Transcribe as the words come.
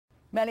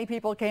Many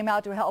people came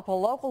out to help a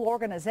local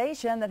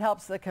organization that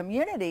helps the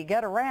community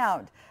get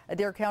around.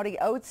 Adair County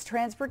OATS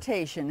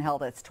Transportation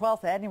held its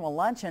 12th annual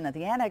luncheon at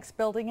the Annex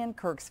building in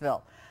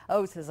Kirksville.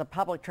 OATS is a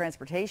public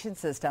transportation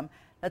system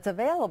that's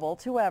available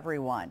to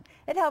everyone.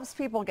 It helps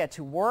people get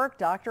to work,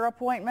 doctor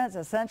appointments,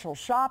 essential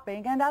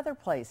shopping, and other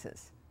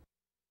places.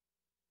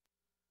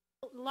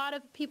 A lot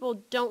of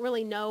people don't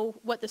really know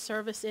what the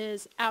service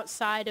is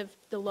outside of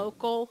the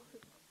local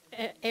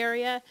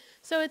area,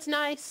 so it's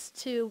nice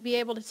to be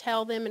able to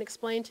tell them and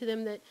explain to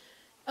them that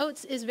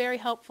OATS is very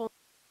helpful.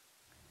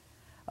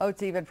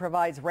 OATS even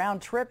provides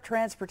round-trip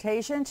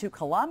transportation to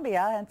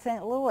Columbia and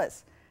St.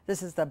 Louis.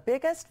 This is the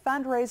biggest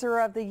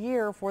fundraiser of the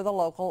year for the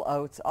local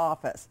OATS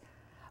office.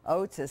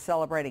 OATS is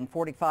celebrating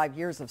 45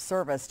 years of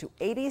service to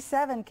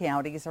 87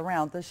 counties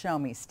around the Show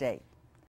Me State.